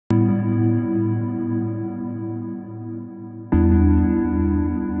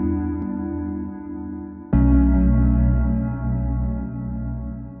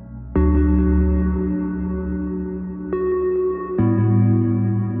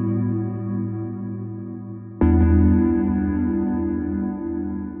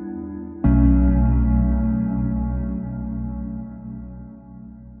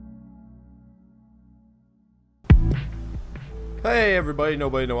everybody,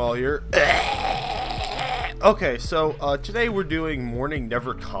 Nobody Noel here. Okay, so today we're doing Morning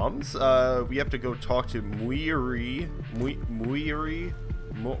Never Comes. We have to go talk to Moiri.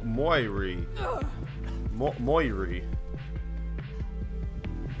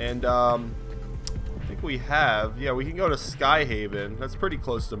 And I think we have, yeah, we can go to Skyhaven. That's pretty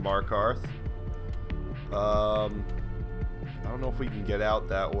close to Markarth. I don't know if we can get out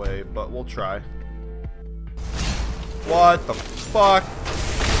that way, but we'll try. What the fuck?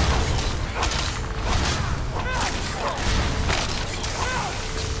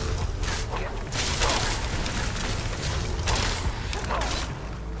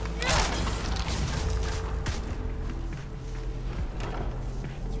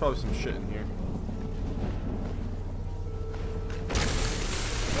 There's probably some shit in here.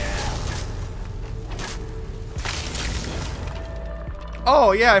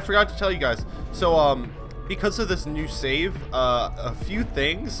 Oh yeah, I forgot to tell you guys. So because of this new save, a few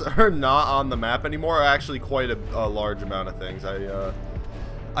things are not on the map anymore. Actually, quite a large amount of things.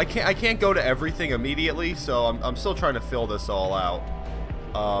 I can't go to everything immediately, so I'm still trying to fill this all out.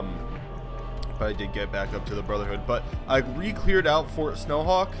 But I did get back up to the Brotherhood. But I re-cleared out Fort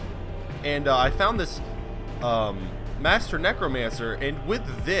Snowhawk, and I found this Master Necromancer, and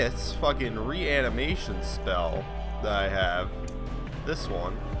with this fucking reanimation spell that I have, this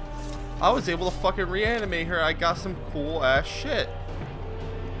one, I was able to fucking reanimate her. I got some cool ass shit.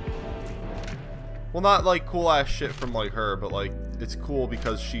 Well, not like cool ass shit from like her, but like it's cool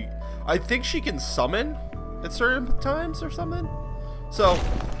because I think she can summon at certain times or something. So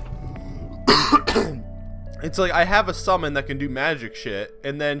it's like I have a summon that can do magic shit,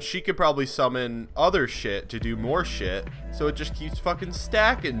 and then she could probably summon other shit to do more shit. So it just keeps fucking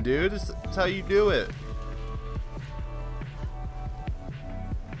stacking, dude. That's how you do it.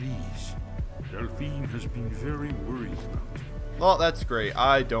 Delphine has been very worried about you. Well, that's great.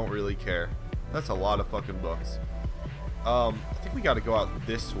 I don't really care. That's a lot of fucking books. I think we gotta go out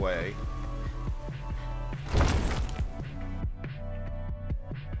this way.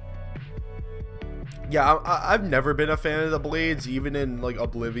 Yeah, I've never been a fan of the blades. Even in like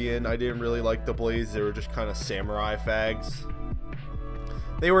Oblivion, I didn't really like the blades. They were just kind of samurai fags.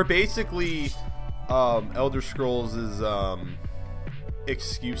 They were basically Elder Scrolls'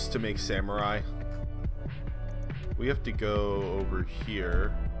 excuse to make samurai. We have to go over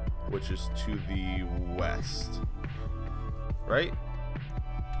here, which is to the west, right?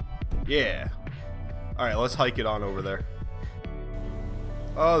 Yeah. All right, let's hike it on over there.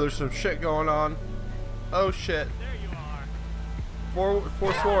 Oh, there's some shit going on. Oh shit. There you are.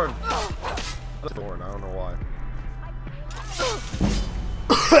 Forsworn. Forsworn. I don't know why.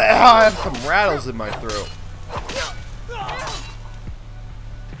 I have some rattles in my throat.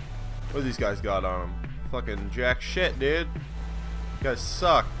 What do these guys got on them? Fucking jack shit, dude. You guys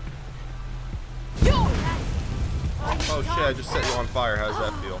suck. Oh shit, I just set you on fire. How does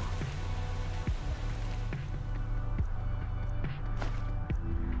that feel?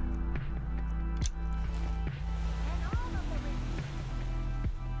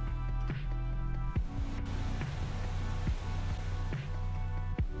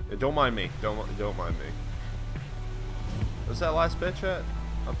 Yeah, don't mind me. Don't mind me. What's that last bitch at?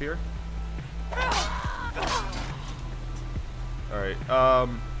 Up here? Alright,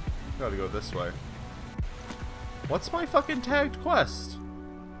 gotta go this way. What's my fucking tagged quest?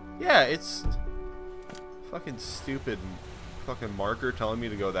 Yeah, it's fucking stupid fucking marker telling me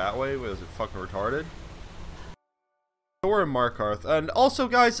to go that way. Was it fucking retarded? So we're in Markarth. And also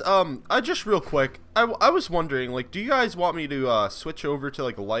guys, I just real quick, I was wondering, like, do you guys want me to switch over to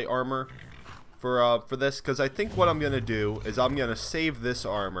like light armor for this? Because I think what I'm gonna do is I'm gonna save this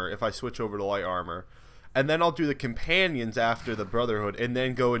armor if I switch over to light armor, and then I'll do the companions after the Brotherhood, and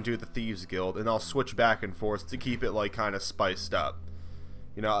then go and do the Thieves Guild, and I'll switch back and forth to keep it like kind of spiced up,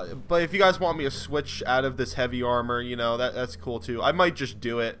 you know. But if you guys want me to switch out of this heavy armor, you know, that's cool too. I might just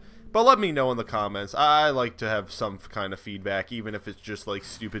do it, but let me know in the comments. I like to have some kind of feedback, even if it's just like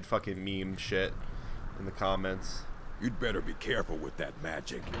stupid fucking meme shit in the comments. You'd better be careful with that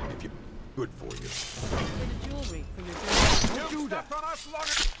magic if you. Good for you. Don't do that.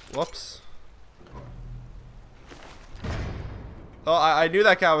 Whoops. Oh, I knew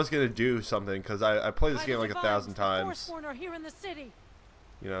that guy was gonna do something because I played this game like 1,000 times.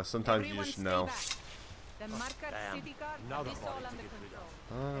 You know, sometimes you just know. I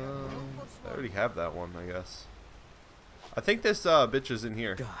already have that one, I guess. I think this bitch is in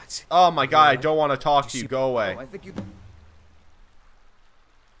here. Oh my god, I don't want to talk to you. Go away.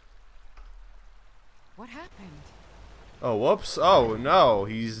 What happened? Oh, whoops. Oh, no.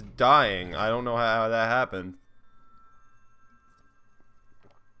 He's dying. I don't know how that happened.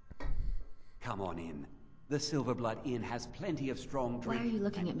 Come on in. The Silverblood Inn has plenty of strong Why drink. are you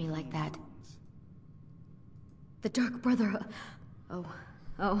looking at me like that? The Dark Brother... My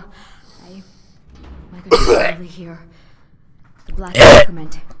goodness, it's really here. The Black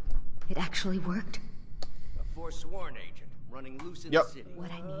Sacrament. It actually worked. A forsworn agent running loose in Yep. the city. What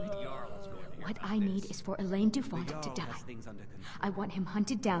I need... Jarl's going to hear What about I need this. is for Elaine Dufont to Jarl die. has things under control. I want him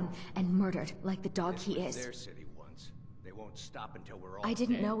hunted down and murdered like the dog This he was is. their city once. They won't stop until we're all I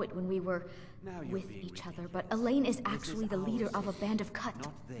didn't dead. know it when we were Now you're with being each other, ridiculous. but Elaine is This actually is the leader our of a band of Cut.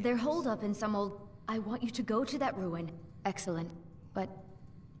 not theirs. They're holed up in some old... I want you to go to that ruin. Excellent. But,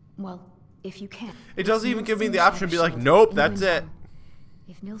 well, if you can. It doesn't even give me the Nilsine option to be like, Shadow nope, in that's it. Windhelm.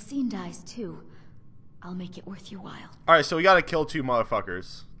 If Nilsine dies too, I'll make it worth your while. Alright, so we gotta kill 2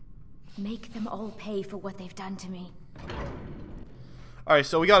 motherfuckers. Make them all pay for what they've done to me. Alright,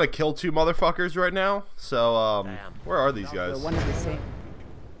 so we gotta kill 2 motherfuckers right now. So, Damn. where are these guys? One of the same.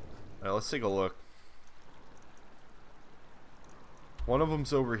 Alright, let's take a look. One of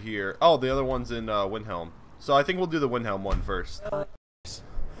them's over here. Oh, the other one's in Windhelm. So I think we'll do the Windhelm one first.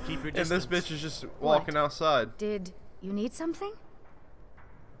 Keep your And distance. this bitch is just walking outside. Did you need something?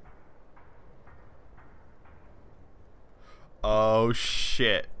 Oh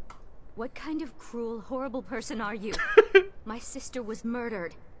shit. What kind of cruel, horrible person are you? My sister was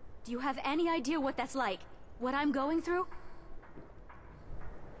murdered. Do you have any idea what that's like? What I'm going through?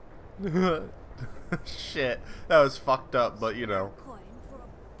 Shit. That was fucked up, but you know.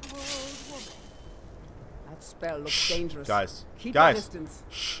 That spell looks dangerous. Guys. Keep Guys. your distance.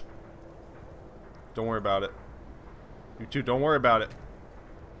 Shh. Don't worry about it. You two, don't worry about it.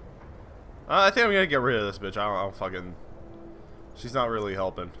 I think I'm gonna get rid of this bitch. I don't fucking... She's not really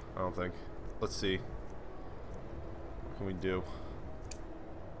helping, I don't think. Let's see. What can we do?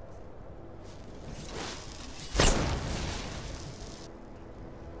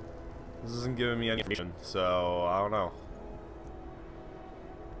 This isn't giving me any information, so I don't know.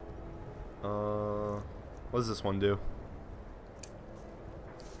 What does this one do?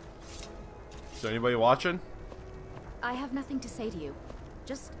 Is there anybody watching? I have nothing to say to you.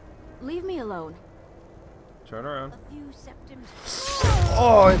 Just leave me alone. Turn around. A few septums.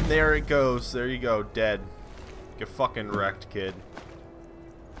 Oh, and there it goes. There you go, dead. Get fucking wrecked, kid.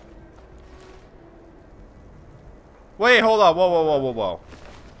 Wait, hold on. Whoa, whoa, whoa, whoa, whoa.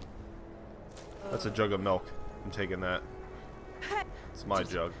 That's a jug of milk. I'm taking that. It's my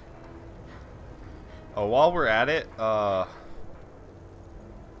jug. Oh, while we're at it, I'm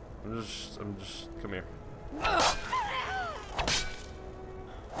just, come here.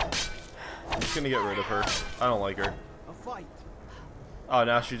 I'm just gonna get rid of her. I don't like her. A fight. Oh,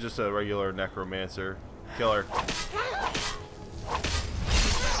 now she's just a regular necromancer. Kill her.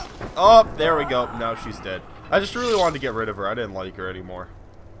 Oh, there we go. Now she's dead. I just really wanted to get rid of her. I didn't like her anymore.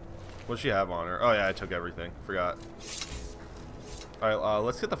 What does she have on her? Oh, yeah, I took everything. Forgot. Alright,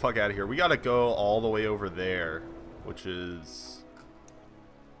 let's get the fuck out of here. We gotta go all the way over there, which is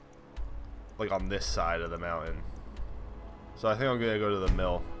like on this side of the mountain. So I think I'm gonna go to the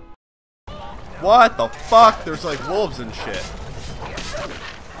mill. What the fuck? There's like wolves and shit.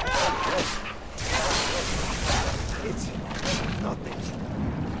 It's nothing.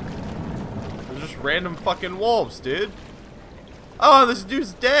 There's just random fucking wolves, dude. Oh, this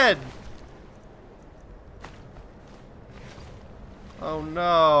dude's dead. Oh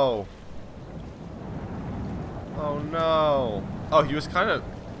no. Oh no. Oh, he was kind of...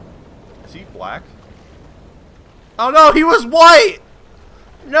 Is he black? Oh no, he was white!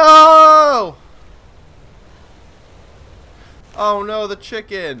 No! Oh no, the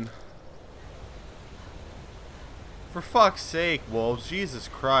chicken. For fuck's sake, wolves. Jesus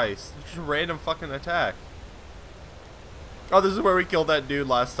Christ. It's just a random fucking attack. Oh, this is where we killed that dude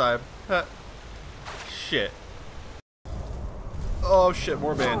last time. Shit. Oh shit,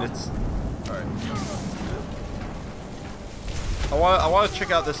 more bandits. Alright. I want to check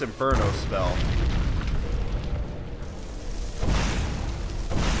out this Inferno spell.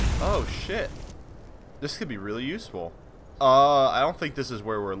 Oh shit. This could be really useful. I don't think this is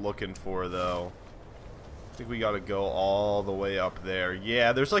where we're looking for though. I think we gotta go all the way up there.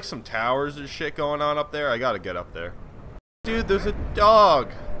 Yeah, there's like some towers and shit going on up there. I gotta get up there. Dude, there's a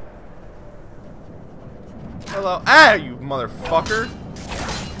dog. Hello. Ah, you motherfucker.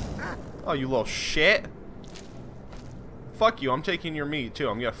 Oh, you little shit. Fuck you, I'm taking your meat too.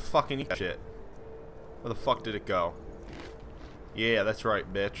 I'm gonna fucking eat that shit. Where the fuck did it go? Yeah, that's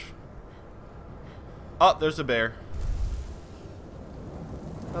right, bitch. Oh, there's a bear.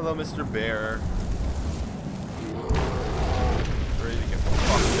 Hello, Mr. Bear. Ready to get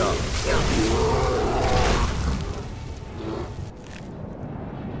fucked up.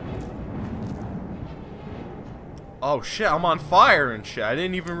 Oh shit, I'm on fire and shit. I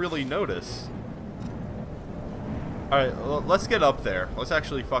didn't even really notice. Alright, let's get up there. Let's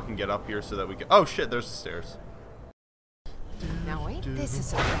actually fucking get up here so that we can... Oh shit, there's the stairs. Now ain't this a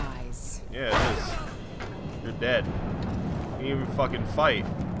surprise? Yeah, it is. You're dead. You didn't even fucking fight.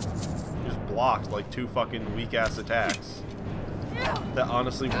 You just blocked like 2 fucking weak-ass attacks. That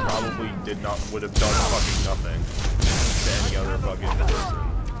honestly probably would have done fucking nothing to any other fucking person.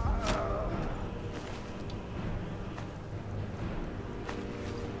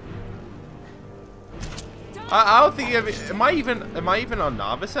 I don't think am I even on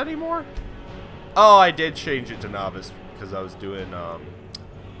novice anymore? Oh, I did change it to novice because I was doing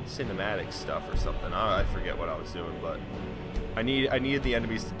cinematic stuff or something. I forget what I was doing, but I needed the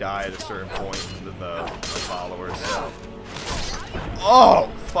enemies to die at a certain point with the followers. So. Oh,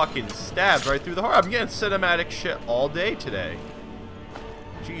 fucking stabbed right through the heart. I'm getting cinematic shit all day today.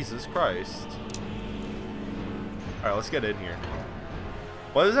 Jesus Christ. All right, let's get in here.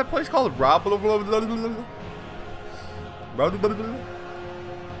 What is that place called? I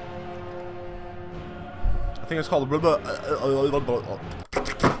think it's called.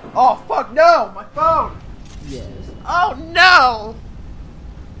 Oh fuck no! My phone. Yes. Oh no!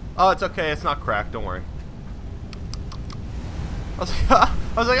 Oh, it's okay. It's not cracked. Don't worry. I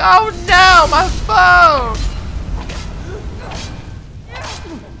was like, oh no, my phone!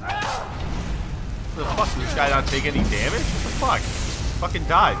 The fuck? Did this guy not take any damage? What the fuck? Fucking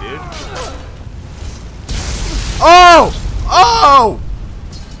die, dude. Oh! Oh!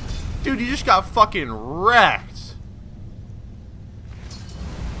 Dude, you just got fucking wrecked.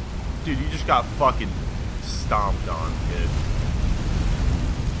 Dude, you just got fucking stomped on, kid.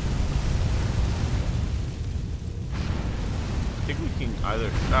 I think we can either...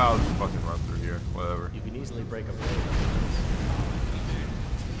 No, I'll just fucking run through here. Whatever. You can easily break a blade.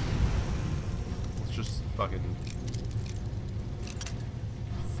 Let's just fucking...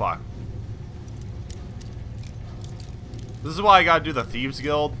 Fuck. This is why I gotta do the Thieves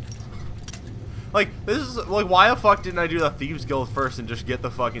Guild. Like, this is... Like, why the fuck didn't I do the Thieves Guild first and just get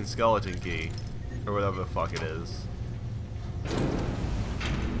the fucking skeleton key? Or whatever the fuck it is.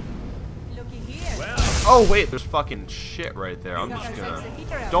 Looky here. Well, Oh, wait, there's fucking shit right there. I'm just gonna...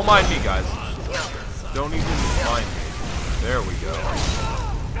 Don't mind me, guys. Don't even mind me. There we go.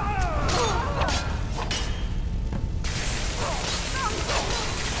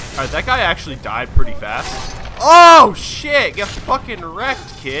 Alright, that guy actually died pretty fast. Oh, shit! Get fucking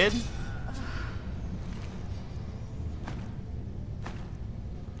wrecked, kid.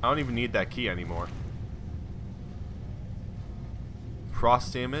 I don't even need that key anymore.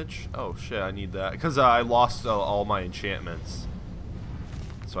 Frost damage? Oh shit, I need that. Because I lost all my enchantments.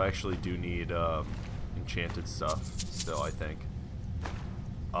 So I actually do need enchanted stuff still, I think.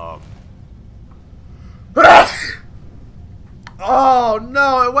 Oh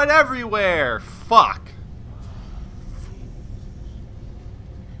no, it went everywhere! Fuck!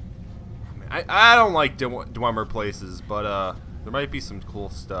 I don't like Dwemer places, but there might be some cool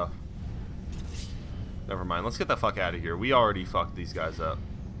stuff. Never mind. Let's get the fuck out of here. We already fucked these guys up.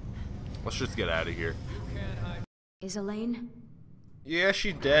 Let's just get out of here. Is Elaine? Yeah,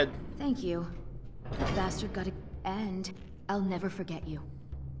 she's dead. Thank you. That bastard got a... And I'll never forget you.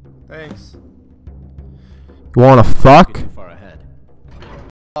 Thanks. You wanna fuck? too far ahead.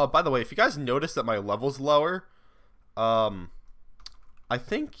 By the way, if you guys notice that my level's lower, I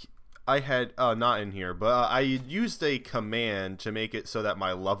think I had, not in here, but I used a command to make it so that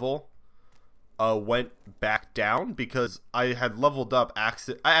my level went back down because I had leveled up I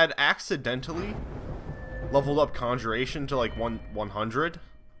had accidentally leveled up Conjuration to like 100.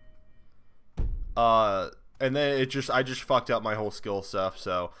 And then I just fucked up my whole skill stuff,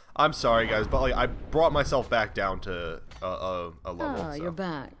 so I'm sorry guys, but like I brought myself back down to a level. Ah, so. you're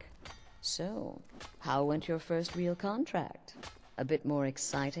back. So, how went your first real contract? A bit more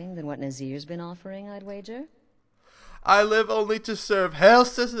exciting than what Nazir's been offering, I'd wager? I live only to serve Hail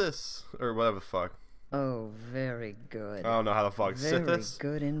Sithis! Or whatever the fuck. Oh, very good. I don't know how the fuck. Very Sithis?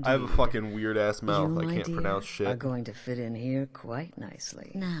 good indeed. I have a fucking weird ass mouth. You, I my can't dear, pronounce shit. are going to fit in here quite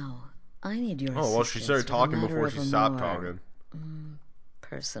nicely. Now, I need your Oh, well, she assistance started with a talking matter before of she a stopped more, talking.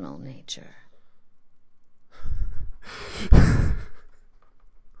 personal nature.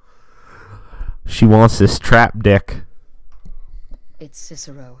 She wants this trap dick. It's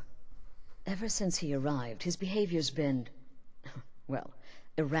Cicero. Ever since he arrived, his behavior's been... well,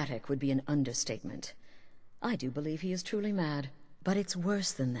 erratic would be an understatement. I do believe he is truly mad, but it's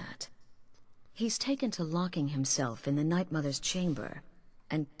worse than that. He's taken to locking himself in the Night Mother's chamber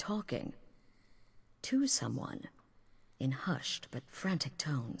and talking to someone in hushed but frantic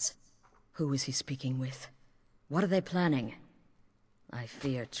tones. Who is he speaking with? What are they planning? I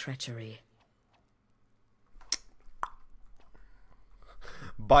fear treachery.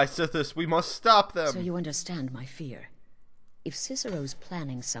 By Sithis, we must stop them! So you understand my fear. If Cicero's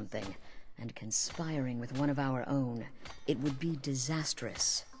planning something, and conspiring with one of our own, it would be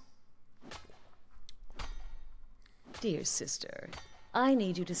disastrous. Dear sister, I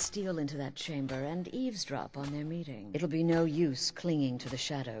need you to steal into that chamber and eavesdrop on their meeting. It'll be no use clinging to the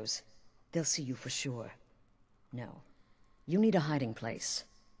shadows. They'll see you for sure. No. You need a hiding place.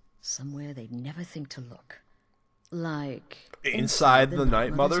 Somewhere they'd never think to look. Like... inside the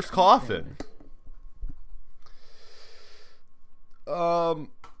Night Mother's coffin.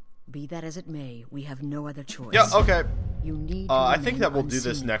 Be that as it may, we have no other choice. Yeah, okay. You need to I think that we'll remain do this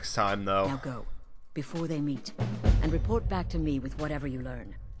unseen. next time, though. Now go, before they meet, and report back to me with whatever you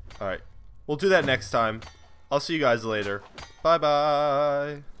learn. Alright. We'll do that next time. I'll see you guys later.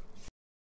 Bye-bye.